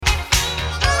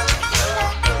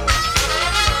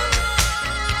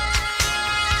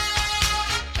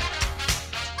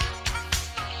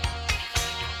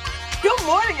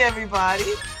everybody.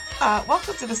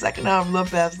 Welcome to the second hour of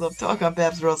LoveBabz LoveTalk. I'm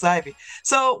Babz Rawls-Ivy.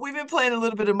 So we've been playing a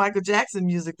little bit of Michael Jackson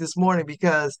music this morning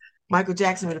because Michael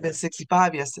Jackson would have been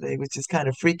 65 yesterday, which is kind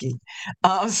of freaky.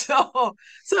 And I was,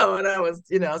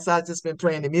 so I've just been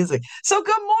playing the music. So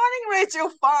good morning, Rachel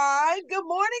Fine. Good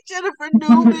morning, Jennifer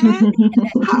Newman.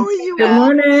 How are you Good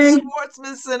out at the morning.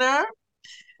 Schwartzman Center?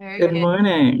 Very Good good.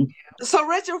 morning. So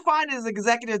Rachel Fine is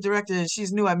executive director, and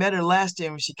she's new. I met her last year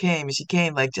when she came, and she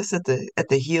came like just at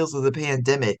the heels of the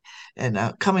pandemic, and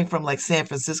coming from like San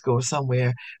Francisco or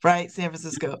somewhere, right? San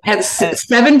Francisco, Had and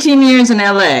 17 years in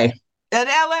LA. in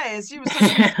LA, and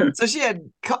she had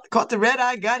caught the red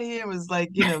eye, got here, and was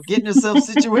like getting herself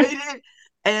situated,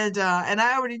 and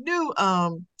I already knew.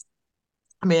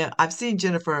 I mean, I've seen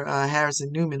Jennifer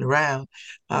Harrison Newman around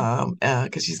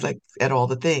because she's like at all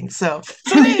the things. So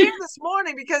they're here this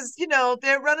morning because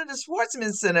they're running the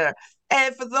Schwartzman Center.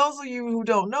 And for those of you who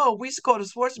don't know, we used to call the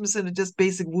Schwartzman Center just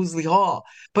basic Woosley Hall,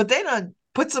 but they done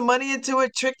put some money into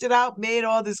it, tricked it out, made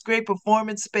all this great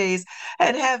performance space,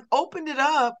 and have opened it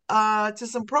up to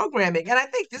some programming. And I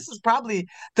think this is probably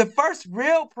the first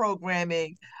real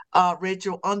programming,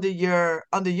 Rachel, under your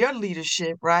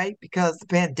leadership, right? Because the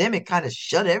pandemic kind of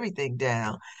shut everything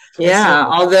down. And so Yeah,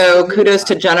 although kudos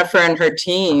to Jennifer and her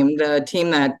team, the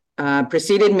team that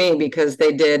preceded me, because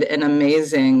they did an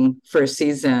amazing first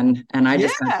season, and I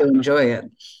just got yeah, to enjoy it.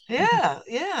 yeah.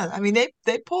 I mean,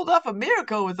 they pulled off a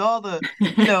miracle with all the,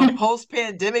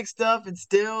 post-pandemic stuff and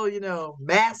still,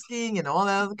 masking and all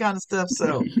that other kind of stuff.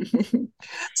 So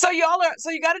you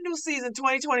got a new season,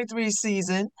 2023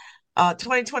 season,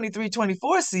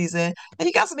 2023-24 season, and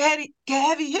you got some heavy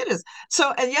hitters.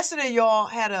 So and yesterday y'all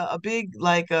had a big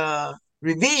like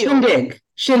reveal,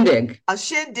 Shindig. a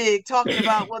shindig talking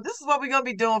about, well, this is what we're gonna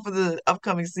be doing for the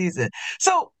upcoming season.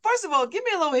 So first of all, give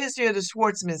me a little history of the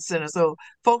Schwartzman Center, so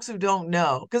folks who don't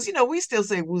know, because we still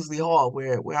say Woosley Hall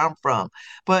where I'm from,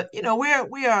 but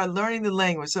we are learning the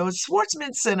language. So it's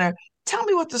Schwartzman Center. Tell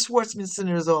me what the Schwartzman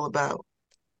Center is all about.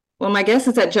 Well, my guess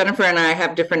is that Jennifer and I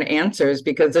have different answers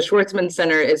because the Schwartzman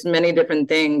Center is many different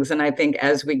things. And I think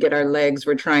as we get our legs,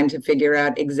 we're trying to figure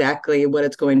out exactly what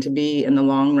it's going to be in the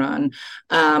long run.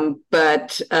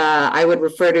 But I would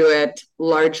refer to it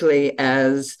largely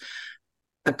as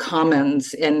a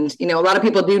commons. And, a lot of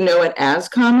people do know it as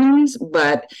commons,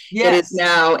 but it is Yes.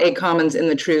 now a commons in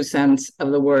the true sense of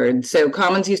the word. So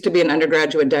commons used to be an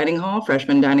undergraduate dining hall,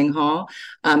 freshman dining hall,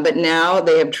 but now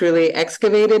they have truly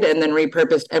excavated and then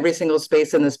repurposed every single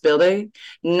space in this building,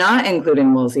 not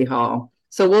including Woolsey Hall.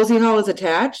 So Woolsey Hall is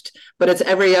attached, but it's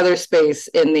every other space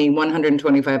in the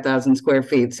 125,000 square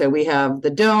feet. So we have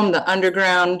the dome, the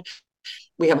underground,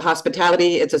 we have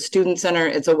hospitality. It's a student center.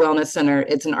 It's a wellness center.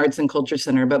 It's an arts and culture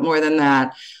center. But more than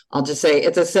that, I'll just say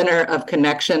it's a center of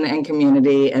connection and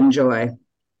community and joy.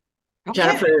 Okay.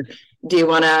 Jennifer, do you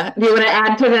want to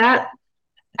add to that?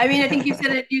 I mean, I think you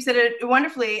said it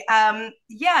wonderfully.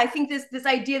 Yeah, I think this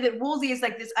idea that Woolsey is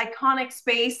like this iconic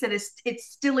space that it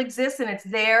still exists and it's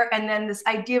there, and then this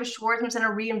idea of Schwartzman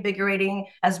Center reinvigorating,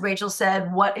 as Rachel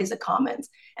said, what is a commons,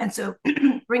 and so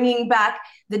bringing back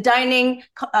the dining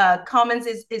commons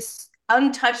is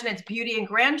untouched in its beauty and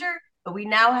grandeur, but we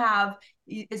now have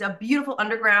is a beautiful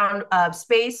underground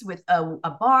space with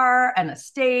a bar and a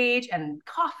stage and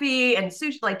coffee and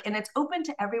sushi, and it's open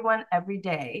to everyone every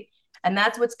day. And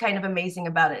that's what's kind of amazing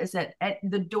about it, is that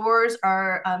the doors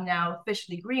are now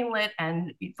officially greenlit,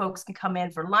 and folks can come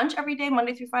in for lunch every day,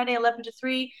 Monday through Friday, 11 to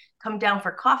 3, come down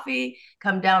for coffee,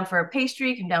 come down for a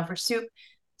pastry, come down for soup.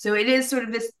 So it is sort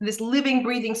of this living,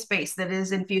 breathing space that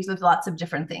is infused with lots of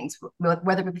different things,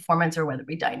 whether it be performance or whether it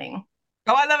be dining.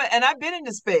 Oh, I love it. And I've been in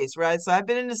the space, right? So I've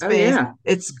been in the Oh, space. yeah.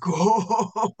 It's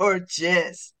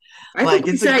gorgeous. I Like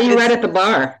think we sat you right at the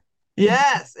bar.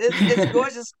 yes, it's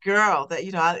gorgeous, girl. That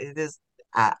it is.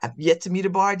 I've yet to meet a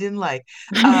bar I didn't like.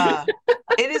 Uh,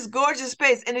 it is gorgeous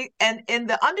space, and in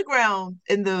the underground,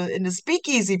 in the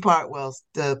speakeasy part, well,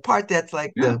 the part that's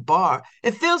like Yeah. the bar,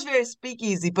 it feels very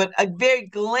speakeasy, but a very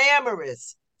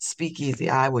glamorous speakeasy,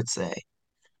 I would say.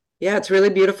 Yeah, it's really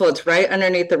beautiful. It's right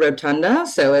underneath the rotunda.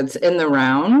 So it's in the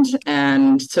round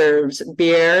and serves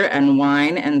beer and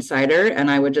wine and cider.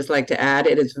 And I would just like to add,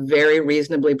 it is very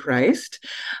reasonably priced.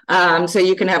 So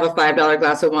you can have a $5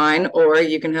 glass of wine, or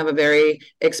you can have a very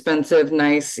expensive,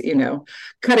 nice,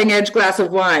 cutting edge glass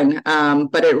of wine.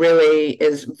 But it really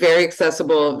is very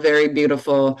accessible, very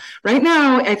beautiful. Right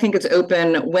now, I think it's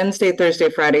open Wednesday, Thursday,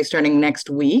 Friday, starting next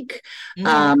week.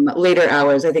 Mhm. Later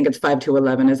hours, I think it's 5 to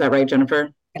 11. Is that right,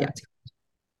 Jennifer? Yeah.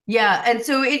 Yeah, and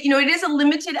so it is a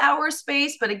limited hour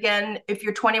space, but again, if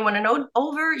you're 21 and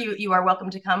over, you are welcome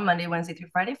to come Monday, Wednesday through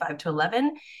Friday, 5 to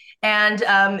 11. And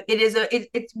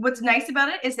it's what's nice about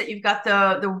it is that you've got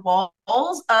the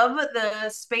walls of the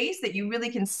space that you really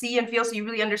can see and feel, so you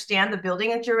really understand the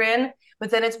building that you're in. But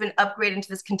then it's been upgraded into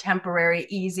this contemporary,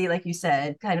 easy, like you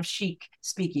said, kind of chic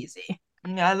speakeasy.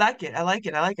 Yeah, I like it. I like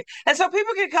it. I like it. And so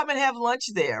people can come and have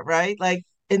lunch there, right? Like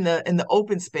in the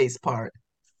open space part.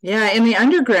 Yeah, in the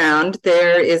underground,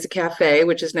 there is a cafe,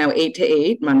 which is now 8 to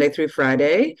 8, Monday through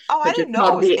Friday, Oh, I which is didn't know it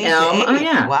called was the eight to Elm. Oh, eight.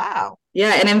 yeah. Wow.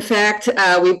 Yeah, and in fact,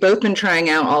 we've both been trying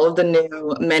out all of the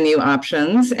new menu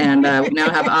options, and we now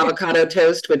have avocado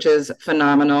toast, which is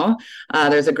phenomenal.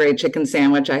 There's a great chicken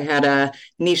sandwich. I had a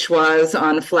niçoise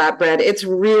on flatbread. It's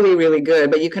really, really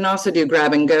good, but you can also do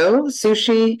grab and go,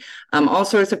 sushi, all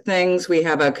sorts of things. We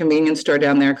have a convenience store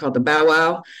down there called the Bow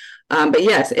Wow. But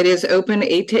yes, it is open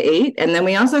 8 to 8. And then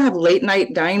we also have late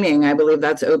night dining. I believe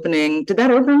that's opening. Did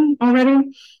that open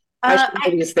already? I Uh, should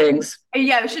know these things.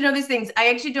 Yeah, I should know these things. I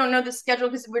actually don't know the schedule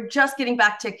because we're just getting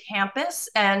back to campus,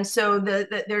 and so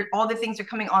all the things are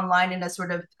coming online in a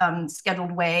sort of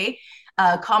scheduled way.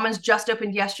 Commons just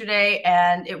opened yesterday,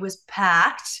 and it was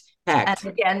packed. And Packed.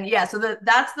 again, yeah, so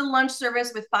that's the lunch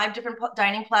service with 5 different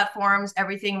dining platforms,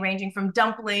 everything ranging from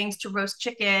dumplings to roast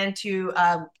chicken to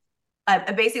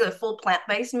basically a full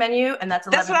plant-based menu, and that's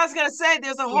That's 11. what I was gonna say.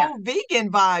 There's a Yeah, whole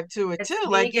vegan vibe to it it's too.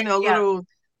 Like, vegan. Yeah, little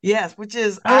yes, which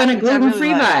is Oh, and a which I really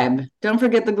gluten-free like. vibe. Don't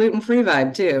forget the gluten-free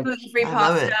vibe too. gluten-free I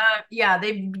love pasta. it. Yeah,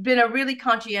 they've been a really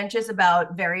conscientious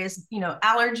about various,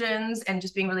 allergens and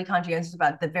just being really conscientious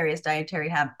about the various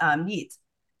dietary needs.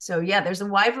 So yeah, there's a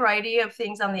wide variety of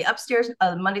things on the upstairs,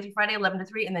 Monday through Friday, 11 to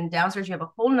 3, and then downstairs you have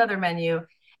a whole nother menu.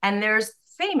 And there's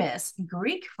famous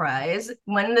Greek fries.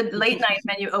 When the late night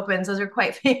menu opens, those are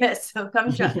quite famous. So come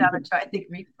down and try the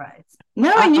Greek fries.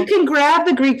 No, and you Um, can grab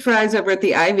the Greek fries over at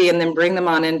the Ivy and then bring them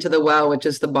on into the well, which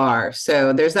is the bar.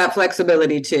 So there's that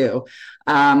flexibility too.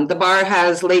 The bar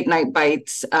has late night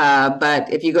bites,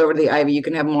 but if you go over to the Ivy, you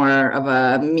can have more of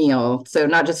a meal. So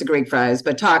not just the Greek fries,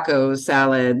 but tacos,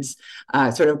 salads,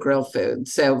 sort of grilled food.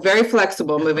 So very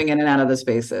flexible moving in and out of the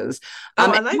spaces. oh,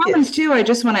 I And like it. Commons too, I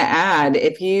just want to add,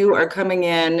 if you are coming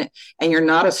in and you're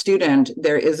not a student,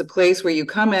 there is a place where you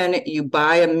come in, you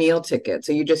buy a meal ticket.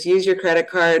 So you just use your credit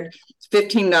card.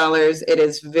 $15. It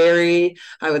is very,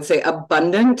 I would say,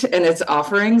 abundant in its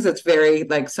offerings. It's very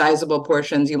like sizable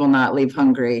portions. You will not leave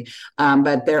hungry.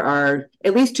 But there are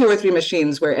at least 2 or 3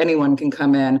 machines where anyone can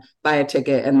come in, buy a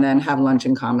ticket, and then have lunch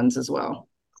in Commons as well.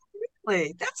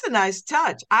 Really, that's a nice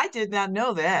touch. I did not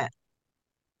know that.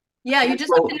 Yeah, you Yes,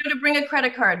 just have to well, know to bring a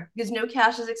credit card because no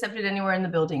cash is accepted anywhere in the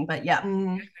building. But yeah.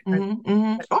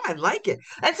 Oh, I like it.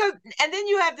 And so, and then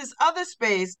you have this other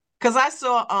space because I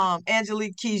saw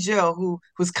Angelique Kidjo, who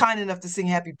was kind enough to sing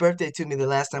 "Happy Birthday" to me the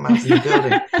last time I was in the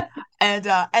building, and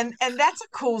that's a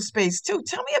cool space too.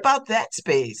 Tell me about that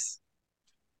space.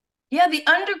 Yeah, the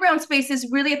underground space is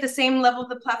really at the same level of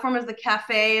the platform as the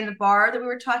cafe and the bar that we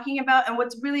were talking about. And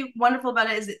what's really wonderful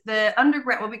about it is the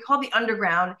underground, what we call the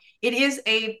underground, it is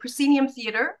a proscenium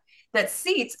theater that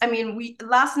seats. I mean, we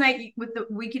last night with the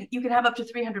we can you can have up to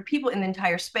 300 people in the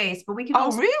entire space, but we can Oh,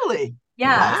 also really?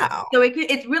 yeah, Wow. so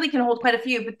it really can hold quite a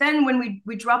few. But then when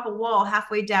we drop a wall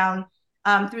halfway down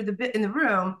through the bit in the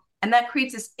room, and that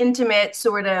creates this intimate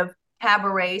sort of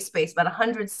cabaret space, about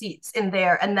 100 seats in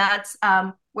there, and that's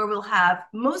where we'll have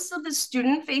most of the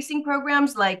student-facing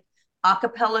programs like a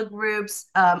cappella groups,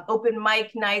 open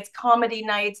mic nights, comedy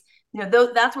nights.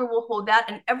 That's where we'll hold that.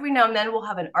 And every now and then we'll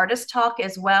have an artist talk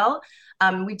as well.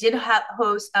 We did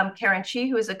host Karen Chi,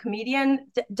 who is a comedian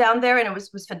down there, and it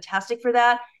was fantastic for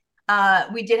that.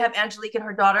 We did have Angelique and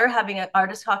her daughter having an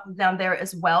artist talk down there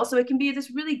as well. So it can be this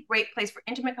really great place for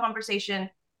intimate conversation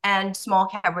and small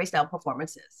cabaret style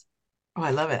performances. Oh,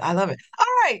 I love it. I love it. All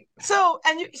right. So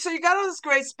you got all this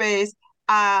great space.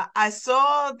 I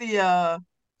saw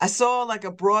I saw like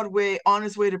a Broadway on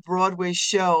its way to Broadway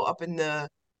show up in the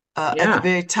at the yeah,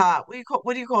 very top.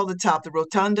 What do you call the top? The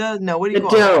rotunda? No, what do you the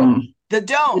call it? dome. The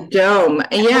The dome. dome.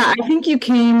 What Yeah, I think you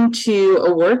came to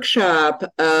a workshop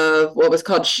of what was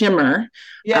called Shimmer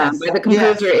yes, by the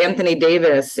yes. composer Anthony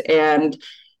Davis. And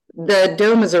the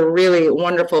dome is a really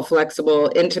wonderful,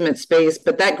 flexible, intimate space.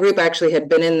 But that group actually had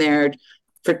been in there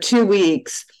for 2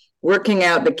 weeks working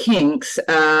out the kinks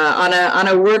on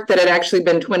a work that had actually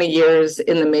been 20 years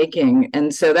in the making.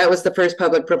 And so that was the first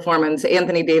public performance.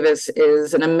 Anthony Davis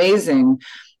is an amazing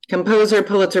composer,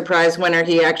 Pulitzer Prize winner.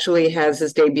 He actually has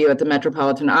his debut at the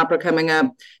Metropolitan Opera coming up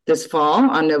this fall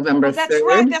on November Oh,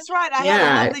 3rd. that's right. I had a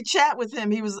Yeah, lovely chat with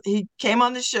him. He came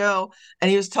on the show and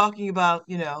he was talking about,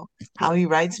 how he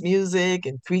writes music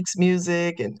and tweaks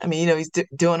music, and I mean, he's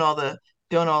doing all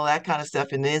that kind of stuff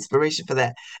and the inspiration for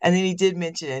that. And then he did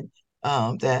mention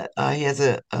that he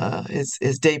has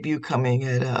his debut coming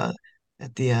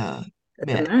at the at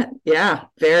the Met. Met. Yeah,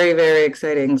 very, very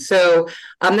exciting. So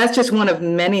that's just one of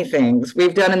many things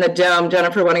we've done in the Dome.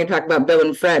 Jennifer, why don't you talk about Bill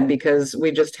and Fred, because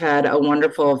we just had a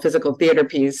wonderful physical theater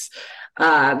piece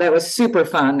that was super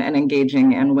fun and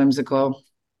engaging and whimsical.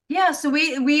 Yeah, so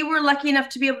we were lucky enough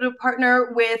to be able to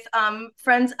partner with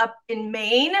friends up in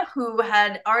Maine who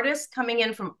had artists coming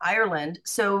in from Ireland.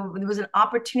 So there was an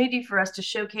opportunity for us to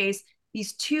showcase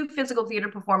these two physical theater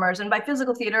performers. And by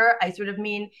physical theater, I sort of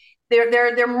mean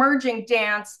they're merging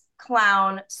dance,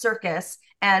 clown, circus,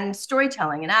 and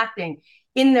storytelling and acting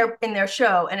in their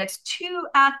show. And it's two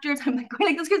actors. I'm like going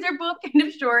like this because they're both kind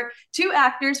of short. Two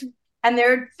actors, and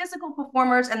they're physical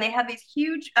performers, and they have these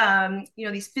huge,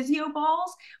 these physio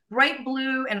balls, bright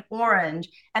blue and orange.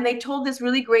 And they told this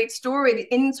really great story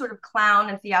in sort of clown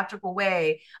and theatrical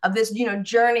way of this,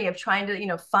 journey of trying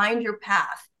to, find your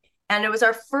path. And it was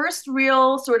our first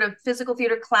real sort of physical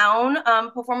theater clown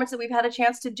performance that we've had a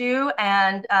chance to do.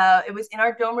 And it was in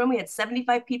our dome room. We had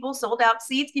 75 people, sold out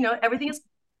seats. Everything is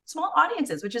small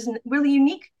audiences, which is really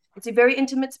unique. It's a very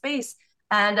intimate space.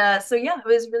 And so, yeah, it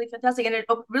was really fantastic. And it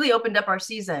really opened up our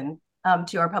season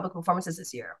to our public performances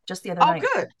this year, just the other night. Oh,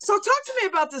 good. So talk to me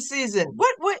about the season.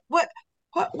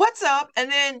 What's up? And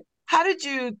then how did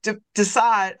you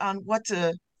decide on what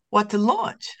to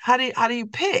launch? How do you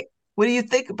pick? What do you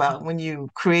think about when you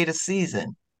create a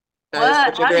season? That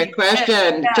is such a great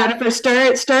question. Yeah. Jennifer,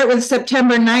 start with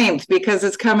September 9th, because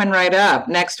it's coming right up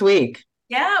next week.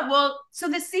 Yeah, well, so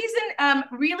the season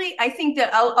really, I think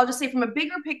that I'll just say from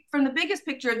the biggest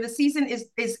picture, the season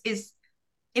is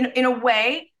in a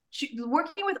way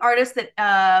working with artists that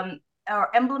are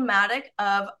emblematic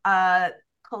of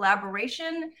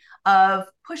collaboration, of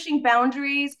pushing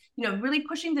boundaries, really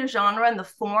pushing their genre and the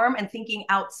form and thinking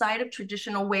outside of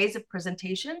traditional ways of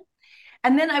presentation.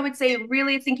 And then I would say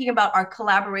really thinking about our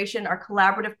collaboration, our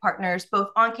collaborative partners, both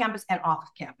on campus and off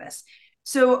campus.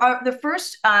 So the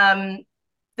first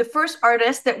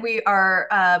artist that we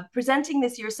are presenting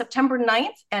this year is September 9th,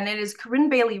 and it is Corinne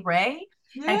Bailey Rae.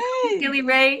 Yay. And Corinne Bailey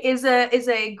Rae is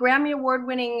a Grammy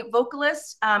Award-winning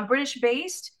vocalist,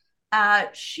 British-based.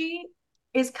 She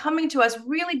is coming to us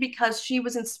really because she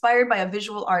was inspired by a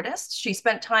visual artist. She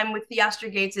spent time with Theaster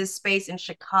Gates' space in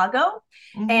Chicago,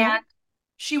 and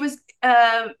she was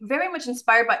very much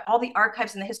inspired by all the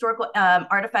archives and the historical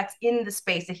artifacts in the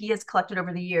space that he has collected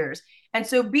over the years. And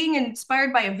so being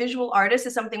inspired by a visual artist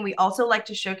is something we also like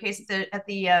to showcase at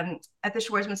the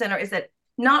Schwarzman Center, is that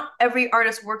not every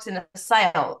artist works in a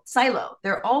silo.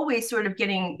 They're always sort of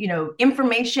getting,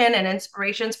 information and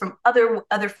inspirations from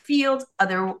other fields,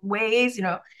 other ways,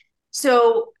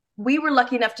 So we were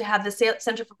lucky enough to have the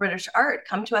Center for British Art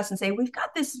come to us and say, we've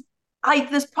got this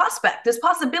prospect, this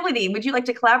possibility. Would you like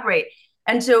to collaborate?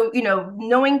 And so,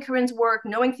 knowing Corinne's work,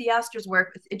 knowing Theaster's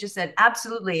work, it just said,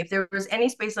 absolutely. If there was any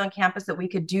space on campus that we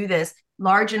could do this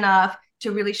large enough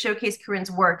to really showcase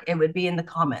Corinne's work, it would be in the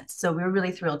Commons. So we were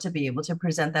really thrilled to be able to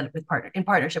present that in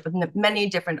partnership with many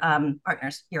different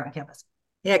partners here on campus.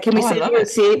 Yeah, can we send you a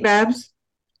seat, Babz?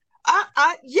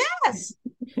 Yes.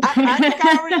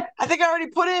 I think I already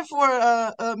put in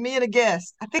for me and a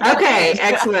guest. Okay,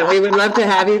 excellent. We would love to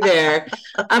have you there.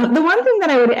 The one thing that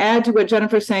I would add to what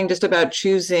Jennifer's saying just about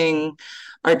choosing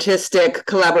artistic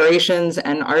collaborations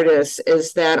and artists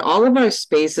is that all of our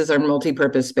spaces are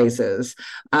multi-purpose spaces,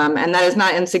 and that is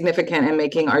not insignificant in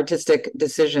making artistic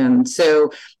decisions.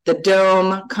 So the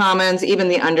Dome, Commons, even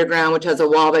the Underground, which has a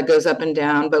wall that goes up and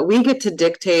down, but we get to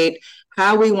dictate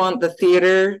how we want the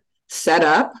theater set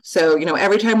up. So,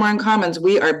 every time we're in Commons,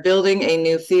 we are building a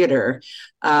new theater,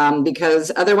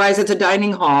 because otherwise it's a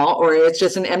dining hall or it's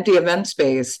just an empty event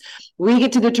space. We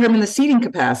get to determine the seating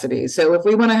capacity. So if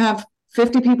we want to have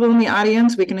 50 people in the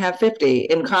audience, we can have 50.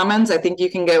 In Commons, I think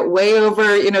you can get way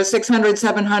over, 600,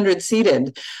 700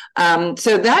 seated.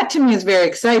 So that to me is very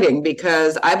exciting,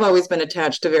 because I've always been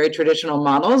attached to very traditional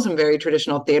models and very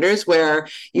traditional theaters where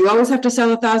you always have to sell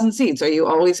 1,000 seats, or you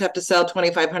always have to sell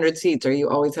 2,500 seats, or you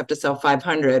always have to sell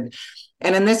 500.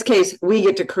 And in this case, we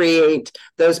get to create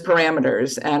those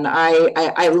parameters. And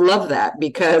I love that,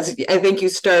 because I think you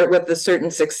start with a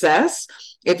certain success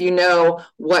if you know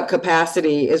what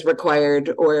capacity is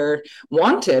required or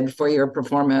wanted for your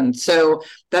performance. So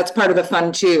that's part of the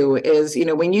fun too, is,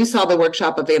 when you saw the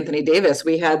workshop of Anthony Davis,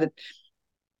 we had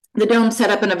the dome set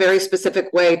up in a very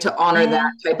specific way to honor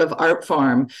that type of art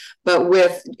form. But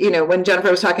with, when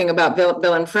Jennifer was talking about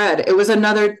Bill and Fred, it was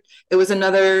another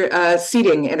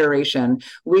seating iteration.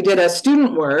 We did a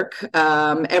student work,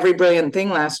 Every Brilliant Thing,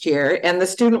 last year, and the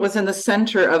student was in the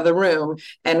center of the room,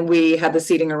 and we had the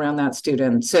seating around that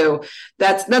student. So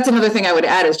that's another thing I would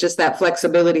add, is just that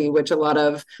flexibility, which a lot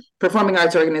of performing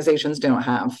arts organizations don't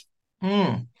have.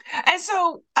 And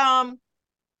so, I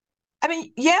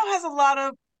mean, Yale has a lot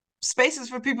of spaces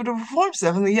for people to perform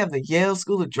stuff. I mean, you have the Yale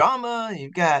School of Drama,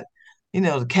 you've got,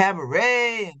 the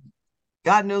cabaret, and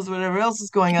God knows whatever else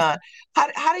is going on.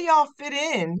 How do y'all fit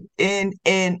in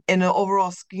the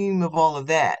overall scheme of all of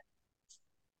that?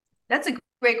 That's a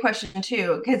great question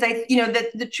too, because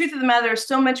the truth of the matter is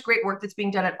so much great work that's being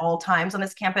done at all times on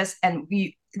this campus, and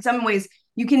in some ways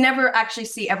you can never actually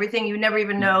see everything. You never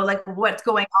even know like what's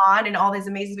going on and all these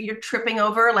amazing, you're tripping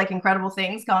over like incredible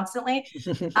things constantly.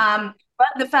 But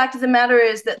the fact of the matter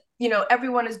is that,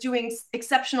 everyone is doing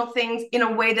exceptional things in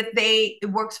a way that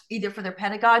it works either for their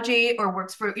pedagogy or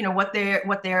works for, what their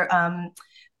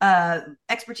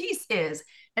expertise is.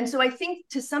 And so I think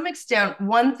to some extent,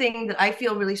 one thing that I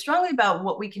feel really strongly about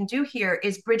what we can do here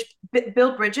is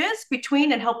build bridges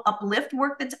between and help uplift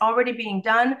work that's already being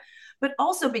done. But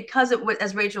also because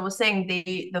as Rachel was saying,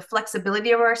 the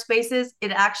flexibility of our spaces,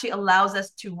 it actually allows us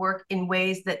to work in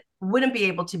ways that wouldn't be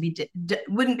able to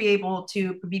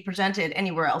be presented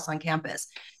anywhere else on campus.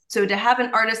 So to have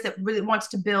an artist that really wants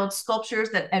to build sculptures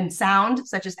and sound,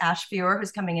 such as Ash Fior,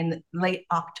 who's coming in late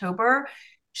October,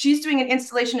 she's doing an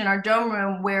installation in our dome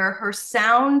room where her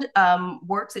sound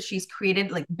works that she's created,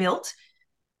 like built.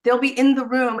 They'll be in the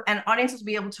room and audiences will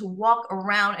be able to walk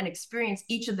around and experience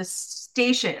each of the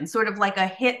stations, sort of like a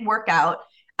HIIT workout.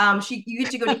 You get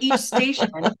to go to each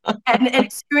station and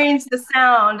experience the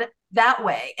sound that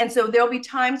way. And so there'll be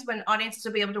times when audiences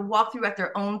will be able to walk through at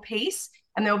their own pace.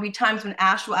 And there'll be times when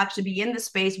Ash will actually be in the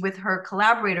space with her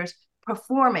collaborators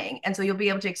performing. And so you'll be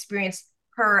able to experience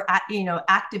her,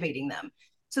 activating them.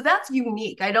 So that's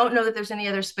unique. I don't know that there's any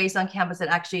other space on campus that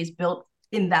actually is built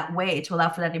in that way to allow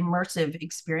for that immersive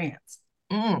experience.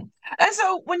 And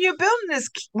so when you're building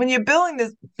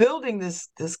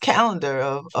this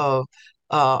calendar of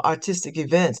artistic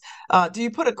events, do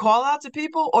you put a call out to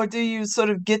people, or do you sort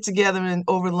of get together and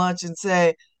over lunch and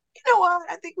say, you know what,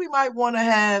 I think we might want to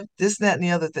have this, that, and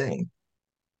the other thing?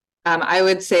 I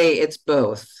would say it's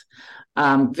both,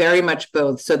 very much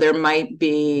both. So there might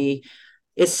be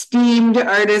esteemed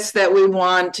artists that we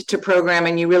want to program,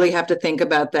 and you really have to think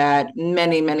about that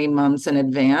many, many months in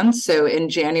advance. So in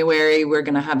January, we're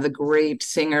going to have the great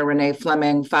singer Renee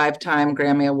Fleming, 5-time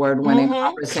Grammy Award-winning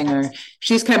opera singer.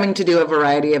 She's coming to do a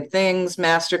variety of things,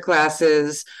 master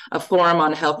classes, a forum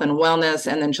on health and wellness,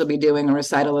 and then she'll be doing a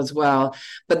recital as well.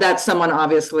 But that's someone,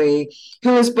 obviously,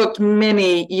 who is booked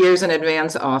many years in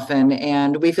advance often,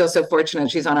 and we feel so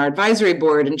fortunate she's on our advisory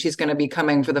board, and she's going to be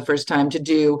coming for the first time to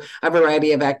do a variety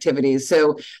of activities.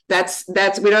 So that's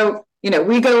we don't,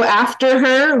 we go after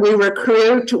her, we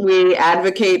recruit, we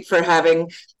advocate for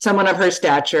having someone of her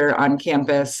stature on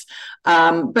campus.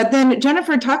 But then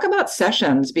Jennifer, talk about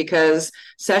sessions, because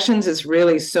sessions is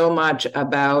really so much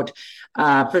about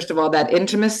first of all, that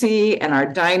intimacy and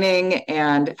our dining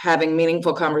and having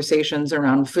meaningful conversations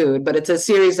around food. But it's a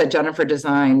series that Jennifer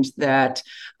designed that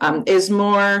is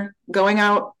more going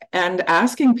out and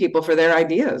asking people for their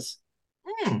ideas.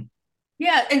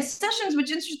 Yeah, and sessions,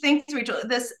 which interesting things, Rachel.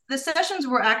 The sessions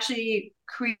were actually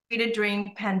created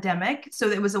during pandemic, so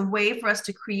it was a way for us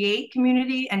to create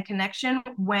community and connection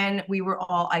when we were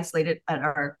all isolated at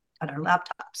our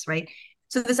laptops, right?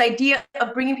 So this idea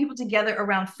of bringing people together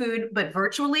around food, but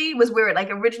virtually, was where it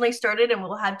like originally started. And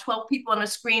we'll have 12 people on a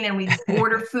screen, and we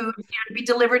order food to be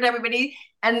delivered to everybody,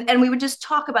 and we would just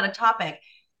talk about a topic.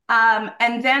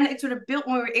 And then it sort of built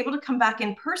when we were able to come back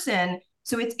in person.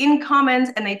 So it's in Commons,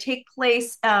 and they take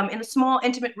place in a small,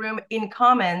 intimate room in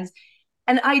Commons.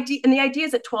 And the idea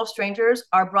is that 12 strangers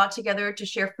are brought together to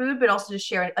share food, but also to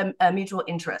share a mutual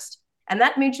interest. And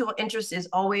that mutual interest is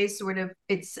always sort of,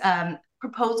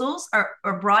 proposals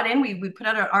are brought in. We put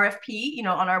out an RFP,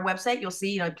 on our website. You'll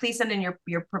see, please send in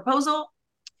your proposal.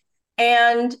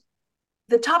 And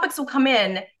the topics will come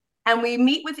in, and we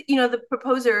meet with, the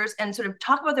proposers and sort of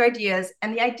talk about their ideas.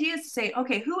 And the idea is to say,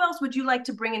 okay, who else would you like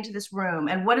to bring into this room?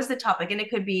 And what is the topic? And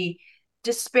it could be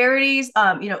disparities,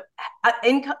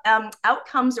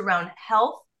 outcomes around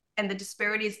health and the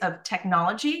disparities of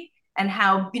technology, and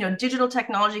how, digital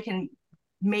technology can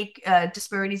make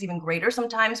disparities even greater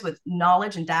sometimes with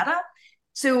knowledge and data.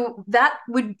 So that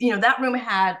would, that room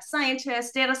had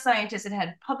scientists, data scientists, it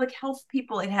had public health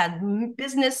people, it had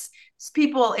business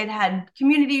people, it had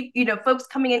community, folks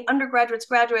coming in, undergraduates,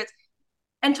 graduates,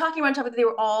 and talking about topics they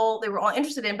were all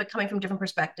interested in, but coming from different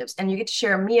perspectives. And you get to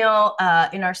share a meal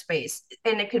in our space,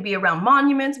 and it could be around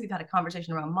monuments. We've had a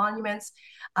conversation around monuments,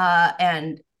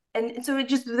 and so it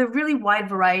just, they're really wide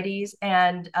varieties,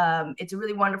 and it's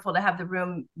really wonderful to have the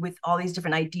room with all these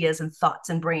different ideas and thoughts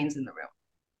and brains in the room.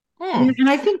 And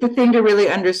I think the thing to really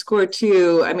underscore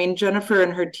too, I mean, Jennifer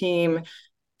and her team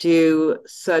do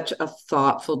such a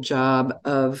thoughtful job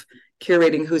of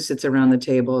curating who sits around the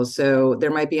table. So there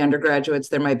might be undergraduates,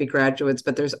 there might be graduates,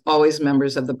 but there's always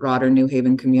members of the broader New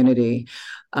Haven community.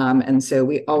 And so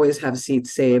we always have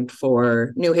seats saved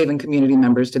for New Haven community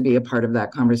members to be a part of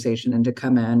that conversation and to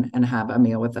come in and have a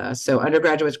meal with us. So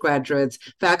undergraduates, graduates,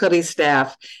 faculty,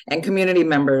 staff, and community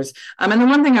members. And the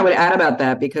one thing I would add about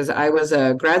that, because I was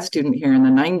a grad student here in the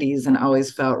 90s and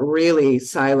always felt really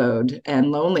siloed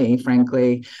and lonely,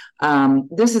 frankly,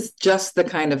 this is just the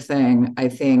kind of thing I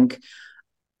think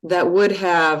that would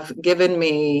have given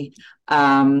me,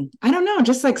 I don't know,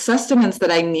 just like sustenance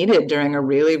that I needed during a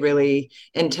really, really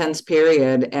intense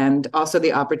period, and also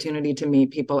the opportunity to meet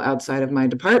people outside of my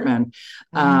department.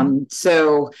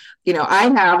 So,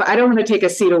 I don't want to take a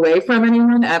seat away from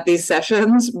anyone at these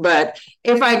sessions, but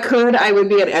if I could, I would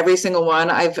be at every single one.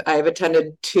 I've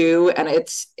attended 2, and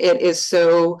it is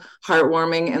so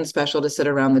heartwarming and special to sit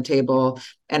around the table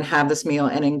and have this meal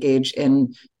and engage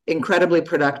in incredibly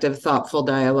productive, thoughtful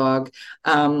dialogue.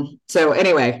 So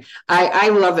anyway, I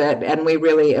love it. And we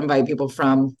really invite people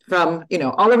from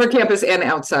all over campus and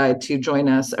outside to join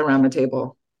us around the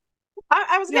table.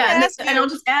 I was going to ask you. And I'll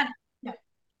just add. Yeah.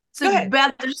 So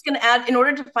Babz, I'm just going to add, in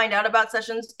order to find out about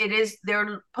sessions,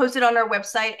 they're posted on our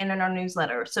website and in our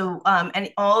newsletter. So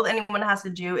and all anyone has to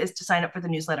do is to sign up for the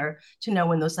newsletter to know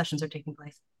when those sessions are taking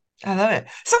place. I love it.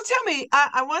 So tell me,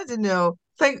 I wanted to know,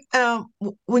 like,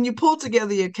 when you pull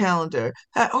together your calendar,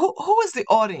 who is the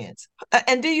audience?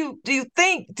 And do you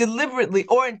think deliberately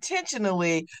or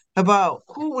intentionally about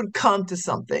who would come to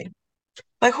something?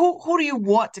 Like, who do you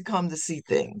want to come to see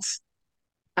things?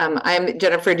 I'm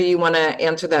Jennifer. Do you want to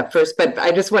answer that first? But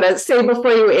I just want to say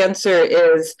before you answer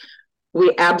is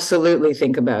we absolutely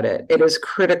think about it. It is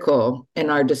critical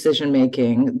in our decision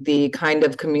making, the kind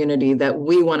of community that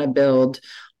we want to build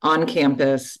on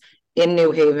campus in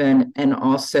New Haven, and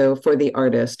also for the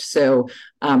artist. So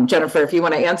Jennifer, if you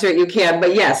want to answer it, you can,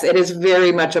 but yes, it is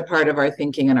very much a part of our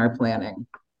thinking and our planning.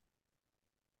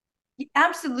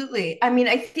 Absolutely. I mean,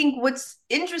 I think what's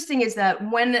interesting is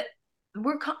that when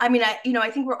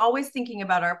I think we're always thinking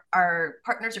about our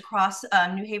partners across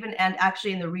New Haven and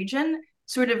actually in the region,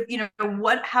 sort of,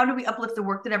 how do we uplift the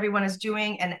work that everyone is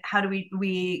doing, and how do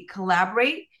we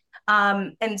collaborate?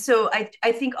 And so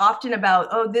I think often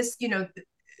about,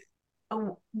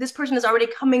 this person is already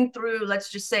coming through, let's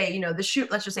just say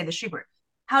the Schubert.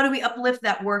 How do we uplift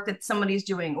that work that somebody's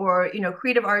doing, or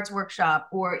creative arts workshop,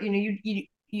 or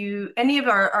you any of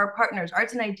our partners,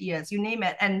 arts and ideas, you name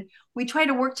it, and we try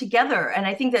to work together. And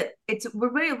I think that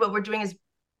really what we're doing is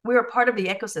we're a part of the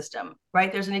ecosystem,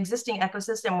 right? There's an existing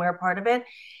ecosystem, we're a part of it,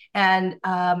 and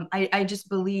I just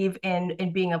believe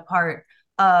in being a part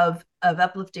of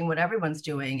uplifting what everyone's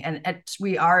doing, and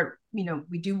we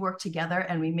do work together,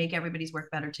 and we make everybody's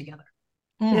work better together.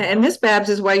 Yeah, and Miss Babz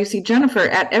is why you see Jennifer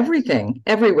at everything,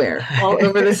 everywhere, all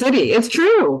over the city. It's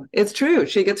true.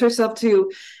 She gets herself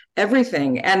to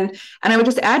everything. And I would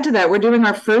just add to that, we're doing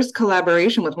our first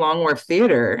collaboration with Long Wharf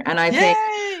Theater. And I think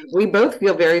we both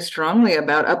feel very strongly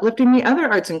about uplifting the other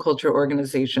arts and culture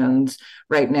organizations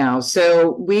right now.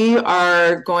 So we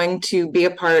are going to be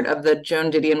a part of the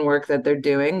Joan Didion work that they're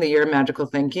doing, the Year of Magical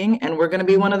Thinking, and we're going to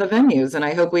be one of the venues. And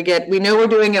I hope we know we're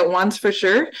doing it once for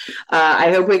sure.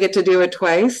 I hope we get to do it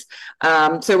twice.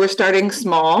 So we're starting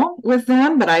small with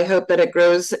them, but I hope that it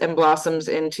grows and blossoms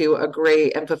into a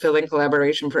great and fulfilling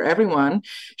collaboration for everyone.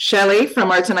 Shelley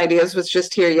from Arts and Ideas was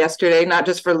just here yesterday, not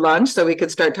just for lunch, so we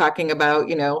could start talking about,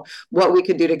 what we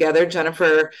could do together.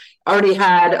 Jennifer already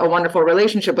had a wonderful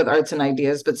relationship with Arts and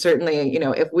Ideas, but certainly,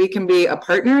 if we can be a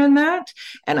partner in that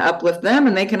and uplift them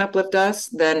and they can uplift us,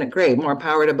 then great, more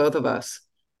power to both of us.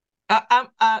 I'm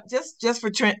just for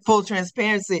full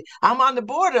transparency, I'm on the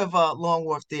board of Long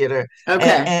Wharf Theater.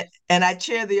 Okay. And I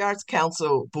chair the Arts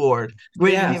Council Board,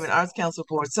 Greater New Haven Arts Council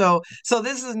Board. So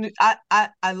this is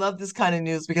I love this kind of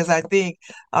news, because I think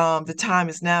the time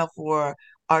is now for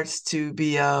arts to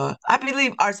be I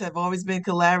believe arts have always been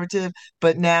collaborative,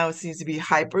 but now it seems to be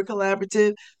hyper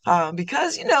collaborative,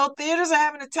 because theaters are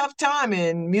having a tough time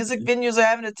and music venues are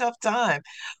having a tough time,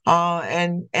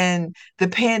 and the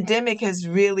pandemic has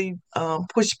really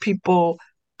pushed people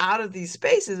out of these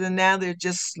spaces, and now they're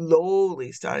just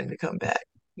slowly starting to come back.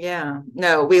 Yeah,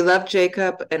 no, we love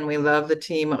Jacob and we love the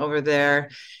team over there.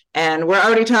 And we're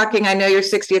already talking. I know your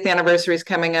 60th anniversary is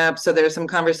coming up, so there's some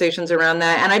conversations around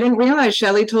that. And I didn't realize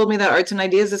Shelley told me that Arts and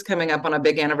Ideas is coming up on a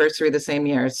big anniversary the same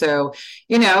year. So,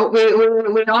 we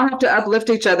all have to uplift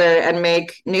each other and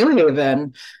make New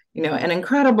Haven, an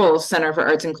incredible center for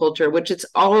arts and culture, which it's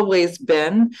always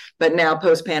been. But now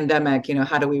post-pandemic,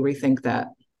 how do we rethink that?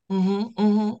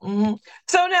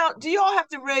 So now, do you all have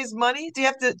to raise money? Do you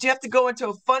have to go into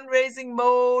a fundraising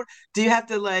mode? Do you have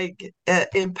to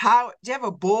empower? Do you have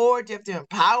a board? Do you have to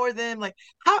empower them? Like,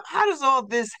 how does all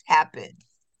this happen?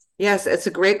 Yes, it's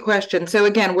a great question. So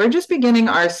again, we're just beginning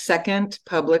our second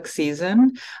public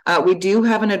season. We do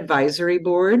have an advisory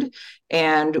board.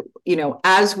 And,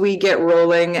 as we get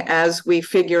rolling, as we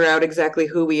figure out exactly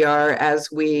who we are,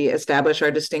 as we establish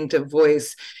our distinctive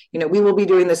voice, we will be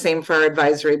doing the same for our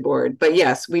advisory board. But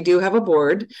yes, we do have a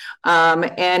board.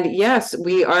 And yes,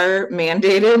 we are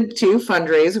mandated to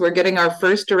fundraise. We're getting our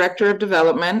first director of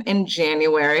development in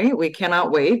January. We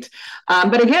cannot wait.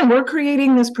 But again, we're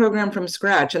creating this program from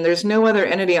scratch, and there's no other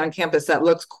entity on campus that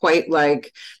looks quite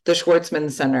like the Schwarzman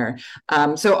Center.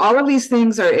 So all of these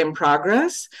things are in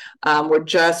progress. We're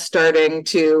just starting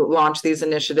to launch these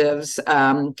initiatives,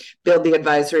 build the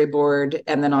advisory board,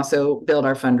 and then also build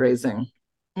our fundraising.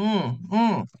 And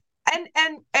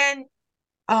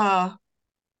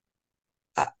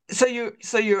so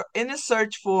you're in a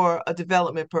search for a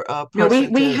development person. No,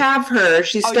 we have her.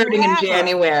 She's starting in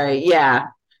January. Her. Yeah.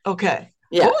 Okay.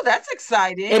 Yeah. Oh, that's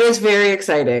exciting. It is very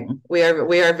exciting. We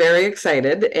are very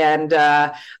excited, and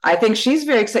I think she's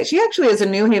very excited. She actually is a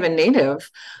New Haven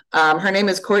native. Her name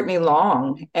is Courtney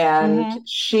Long, and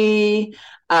she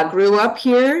grew up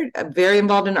here, very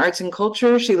involved in arts and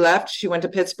culture. She left. She went to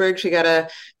Pittsburgh. She got a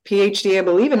PhD, I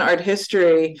believe, in art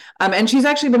history. And she's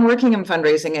actually been working in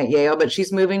fundraising at Yale, but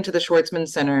she's moving to the Schwarzman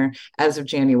Center as of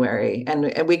January.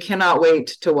 And we cannot wait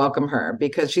to welcome her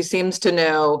because she seems to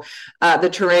know the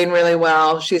terrain really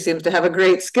well. She seems to have a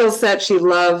great skill set. She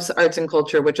loves arts and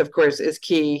culture, which of course is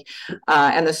key,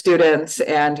 and the students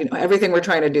and everything we're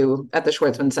trying to do at the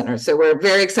Schwarzman Center. So we're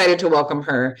very excited to welcome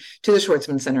her to the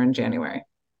Schwarzman Center in January.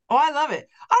 Oh, I love it.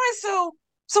 All right,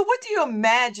 so what do you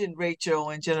imagine, Rachel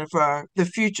and Jennifer, the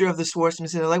future of the Schwarzman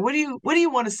Center? Like, what do you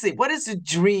want to see? What is the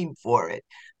dream for it?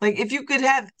 Like, if you could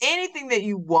have anything that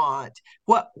you want,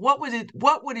 what would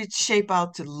it shape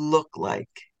out to look like?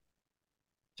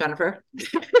 Jennifer,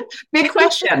 big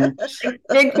question.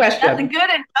 Big question. That's a good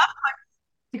and tough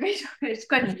question. Great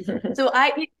question. So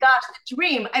gosh, the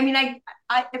dream. I mean, I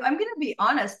if I'm gonna be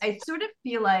honest, I sort of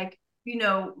feel like,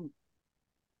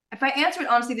 if I answer it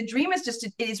honestly, the dream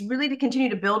is really to continue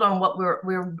to build on what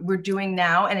we're doing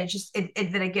now, and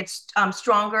that it gets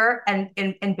stronger and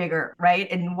bigger, right,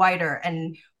 and wider.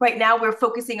 And right now we're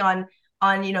focusing on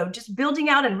just building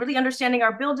out and really understanding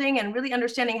our building and really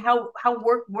understanding how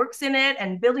work works in it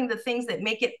and building the things that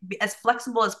make it as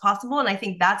flexible as possible. And I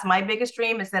think that's my biggest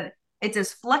dream, is that it's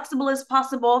as flexible as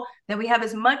possible, that we have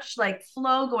as much like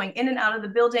flow going in and out of the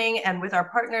building and with our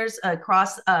partners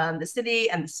across the city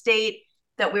and the state,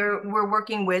 that we're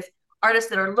working with artists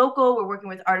that are local, we're working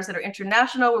with artists that are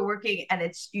international, we're working, and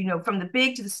it's, from the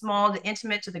big to the small, the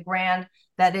intimate to the grand,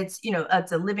 that it's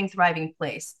a living, thriving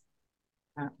place.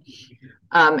 And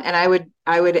I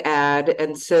would add,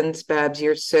 and since Babz,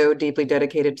 you're so deeply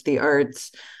dedicated to the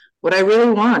arts, what I really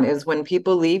want is when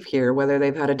people leave here, whether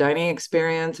they've had a dining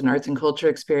experience, an arts and culture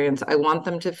experience, I want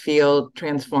them to feel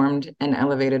transformed and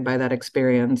elevated by that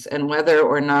experience. And whether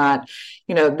or not,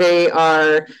 they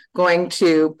are going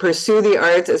to pursue the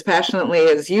arts as passionately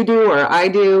as you do or I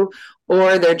do,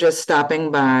 or they're just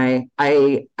stopping by,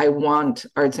 I want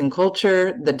arts and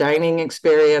culture, the dining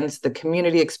experience, the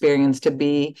community experience to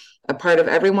be a part of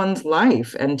everyone's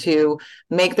life and to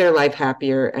make their life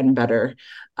happier and better.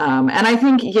 And I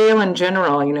think Yale in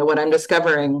general, what I'm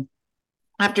discovering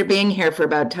after being here for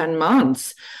about 10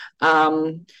 months,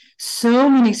 so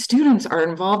many students are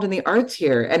involved in the arts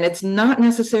here, and it's not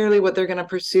necessarily what they're going to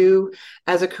pursue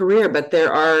as a career, but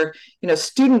there are,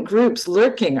 student groups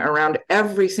lurking around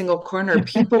every single corner,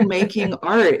 people making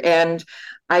art. And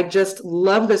I just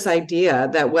love this idea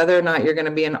that whether or not you're going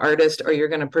to be an artist or you're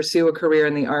going to pursue a career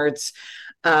in the arts,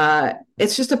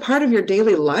 it's just a part of your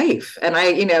daily life. And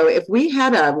if we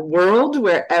had a world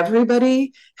where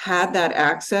everybody had that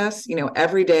access,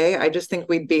 every day, I just think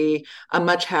we'd be a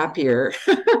much happier,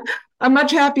 a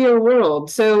much happier world.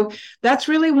 So that's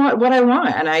really what I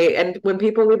want. And when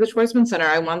people leave the Schwarzman Center,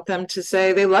 I want them to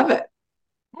say they love it.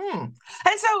 And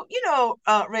so,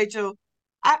 Rachel,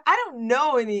 I don't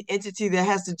know any entity that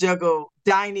has to juggle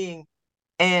dining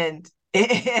and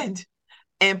and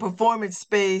and performance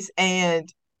space and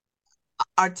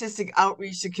artistic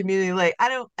outreach to community. Like I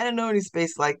don't know any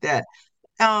space like that.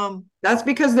 That's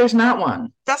because there's not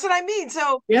one. That's what I mean.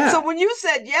 So Yeah. when you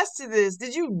said yes to this,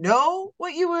 did you know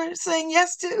what you were saying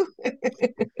yes to?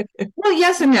 Well,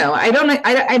 yes and no. I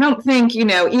don't think,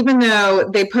 even though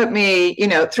they put me,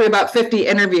 through about 50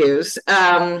 interviews,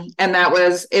 and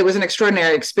it was an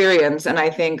extraordinary experience. And I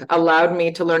think allowed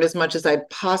me to learn as much as I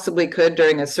possibly could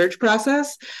during a search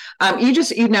process.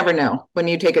 You never know when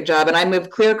you take a job. And I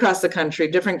moved clear across the country,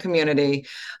 different community.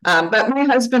 But my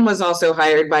husband was also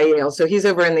hired by Yale. So he's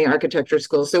over in the architecture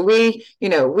school. So we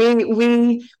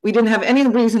didn't have any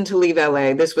reason to leave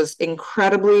LA. This was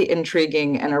incredibly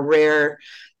intriguing and a rare,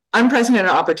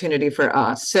 unprecedented opportunity for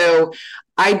us. So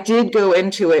I did go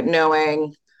into it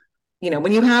knowing,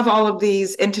 when you have all of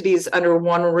these entities under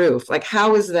one roof, like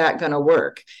how is that going to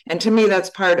work? And to me, that's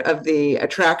part of the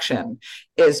attraction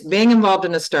is being involved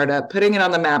in a startup, putting it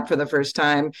on the map for the first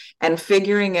time and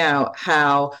figuring out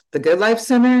how the Good Life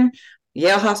Center,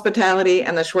 Yale Hospitality,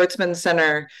 and the Schwarzman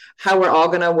Center, how we're all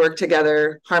going to work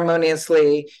together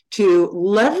harmoniously to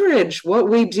leverage what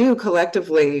we do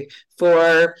collectively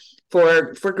for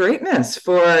greatness,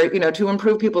 to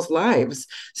improve people's lives.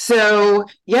 So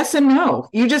yes and no.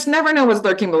 You just never know what's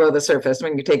lurking below the surface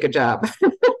when you take a job.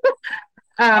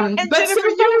 And But so Jennifer,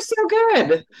 far so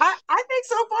good. I think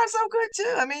so far so good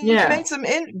too. I mean, you've Yeah. made some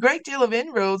great deal of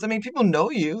inroads. I mean, people know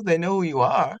you; they know who you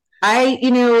are.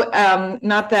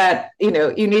 Not that,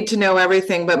 you need to know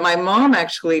everything, but my mom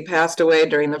actually passed away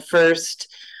during the first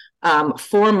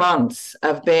 4 months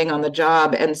of being on the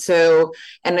job. And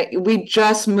we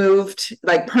just moved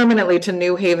like permanently to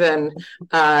New Haven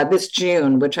this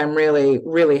June, which I'm really,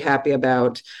 really happy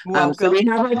about. So Welcome. we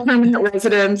have our permanent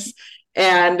residence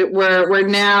and we're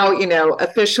now,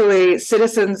 officially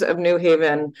citizens of New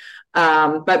Haven.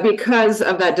 But because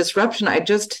of that disruption,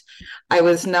 I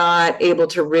was not able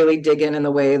to really dig in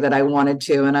the way that I wanted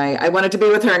to. And I wanted to be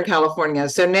with her in California.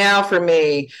 So now for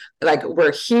me, like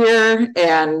we're here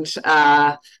and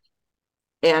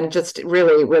just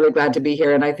really, really glad to be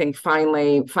here. And I think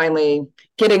finally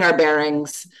getting our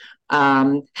bearings,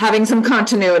 having some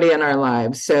continuity in our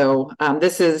lives. So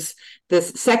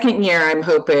this second year, I'm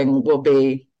hoping will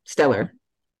be stellar.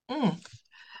 Mm.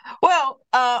 Well,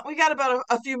 we got about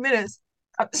a few minutes.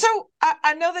 So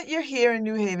I know that you're here in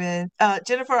New Haven.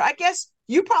 Jennifer, I guess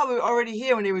you probably were already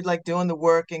here when they were like doing the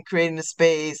work and creating the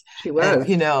space She and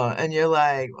was. and you're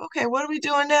like, okay, what are we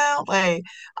doing now? Like,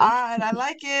 all right, I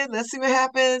like it. Let's see what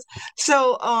happens.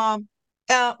 So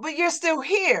but you're still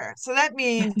here. So that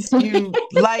means you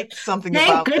like something Thank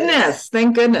about this. goodness.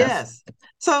 Thank goodness. Yes.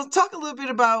 So talk a little bit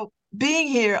about being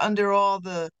here under all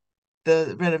the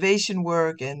renovation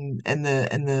work and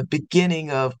the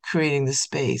beginning of creating the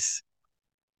space.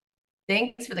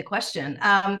 Thanks for the question.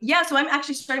 Yeah, so I'm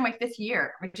actually starting my 5th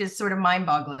year, which is sort of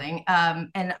mind-boggling.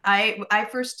 And I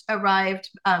first arrived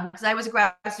because I was a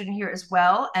grad student here as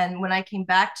well. And when I came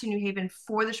back to New Haven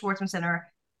for the Schwarzman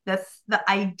Center, the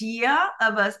idea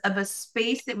of a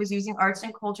space that was using arts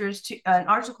and culture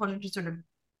to sort of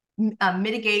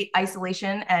mitigate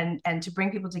isolation and to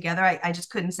bring people together, I just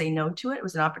couldn't say no to it. It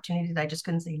was an opportunity that I just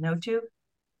couldn't say no to.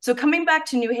 So coming back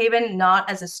to New Haven, not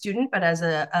as a student, but as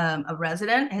a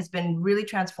resident, has been really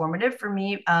transformative for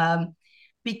me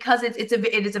because it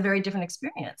is a very different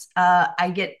experience.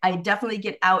 I definitely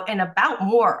get out and about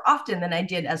more often than I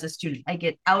did as a student. I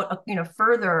get out,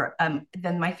 further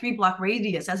than my 3-block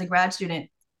radius as a grad student,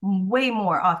 way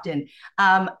more often,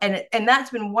 and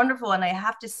that's been wonderful. And I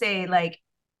have to say, like,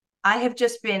 I have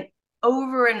just been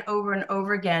over and over and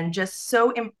over again, just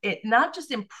so not just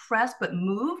impressed, but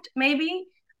moved maybe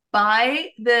by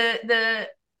the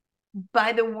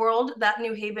world that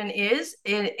New Haven is.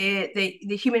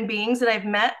 The human beings that I've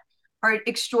met are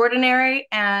extraordinary,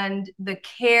 and the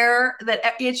care that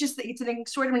it's an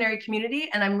extraordinary community,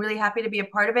 and I'm really happy to be a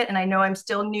part of it. And I know I'm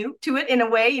still new to it in a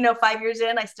way. 5 years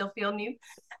in, I still feel new.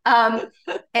 But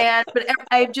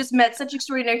I've just met such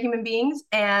extraordinary human beings,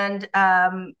 and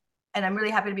I'm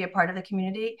really happy to be a part of the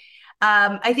community.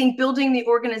 I think building the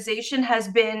organization has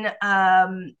been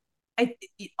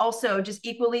also just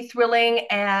equally thrilling,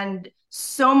 and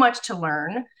so much to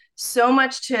learn, so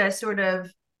much to sort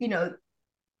of,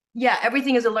 Yeah,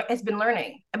 everything has been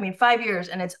learning. I mean, 5 years,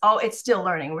 and it's still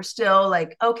learning. We're still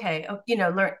like, okay,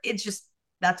 learn. It's just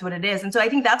that's what it is. And so I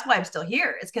think that's why I'm still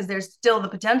here. It's because there's still the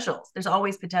potentials. There's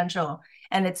always potential,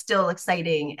 and it's still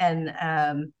exciting.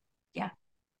 And yeah.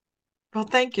 Well,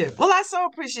 thank you. Well, I so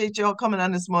appreciate y'all coming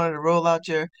on this morning to roll out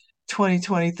your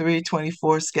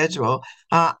 2023-24 schedule.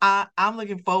 I'm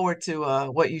looking forward to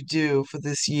what you do for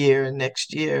this year and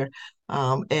next year.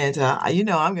 And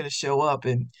I'm going to show up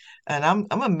and I'm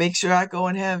going to make sure I go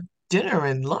and have dinner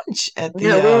and lunch No,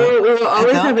 we will at the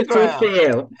always have a seat for underground.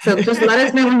 you. So just let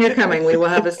us know when you're coming. We will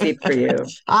have a seat for you.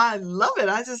 I love it.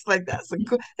 I just like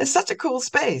it's such a cool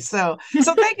space. So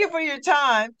thank you for your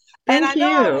time. And I Thank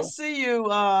know I will you. see you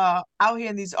out here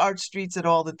in these art streets at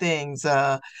all the things.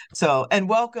 And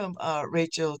welcome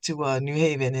Rachel to New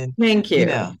Haven and Thank you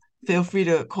know, you. feel free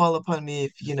to call upon me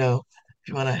if you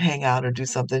want to hang out or do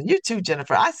something. You too,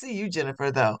 Jennifer. I see you,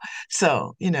 Jennifer, though.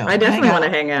 So, I hang definitely want to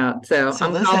out. hang out. So So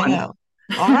I'm let's hang calling. out.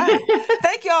 All right.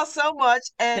 Thank y'all so much.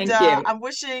 And Thank you. I'm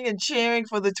wishing and cheering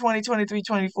for the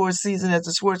 2023-24 season at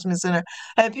the Schwarzman Center.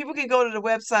 And people can go to the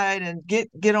website and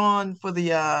get on for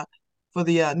the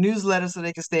newsletter so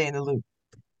they can stay in the loop.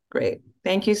 Great.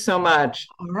 Thank you so much.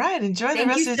 All right. Enjoy the Thank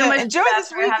rest you of so your day. much, Enjoy Babz, this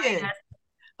for having weekend. us.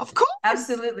 Of course.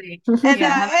 Absolutely. And Yeah.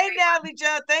 Have a hey, great one. Natalie,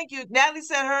 Judd, thank you. Natalie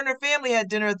said her and her family had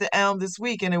dinner at the Elm this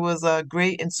week, and it was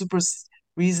great and super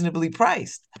reasonably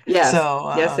priced. Yes.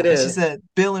 So, Yes, it and she is. said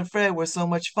Bill and Fred were so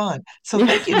much fun. So, Yeah.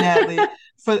 thank you, Natalie,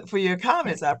 for your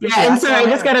comments. I Yeah. appreciate it. And I sorry, saw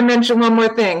I just got her. to mention one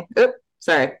more thing. Oops,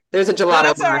 sorry. There's a No, gelato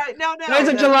that's all bar. right. No, There's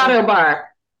no, a gelato bar.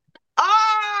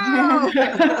 oh,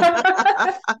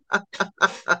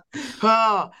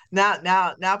 oh,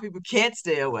 now people can't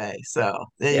stay away. So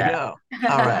there you Yeah. go.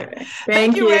 All right. Okay. Thank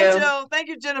Thank you, you. Rachel. Thank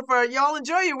you, Jennifer. Y'all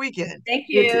enjoy your weekend. Thank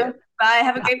You too. you. Bye.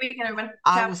 Have a great weekend, everyone.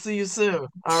 I Ciao. will see you soon.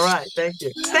 All right. Thank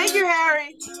you. Thank you,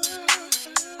 Harry.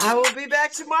 I will be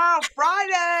back tomorrow,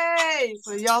 Friday.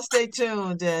 So y'all stay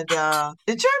tuned and enjoy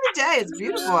the day. It's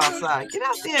beautiful outside. Get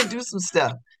out there and do some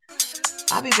stuff.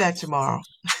 I'll be back tomorrow.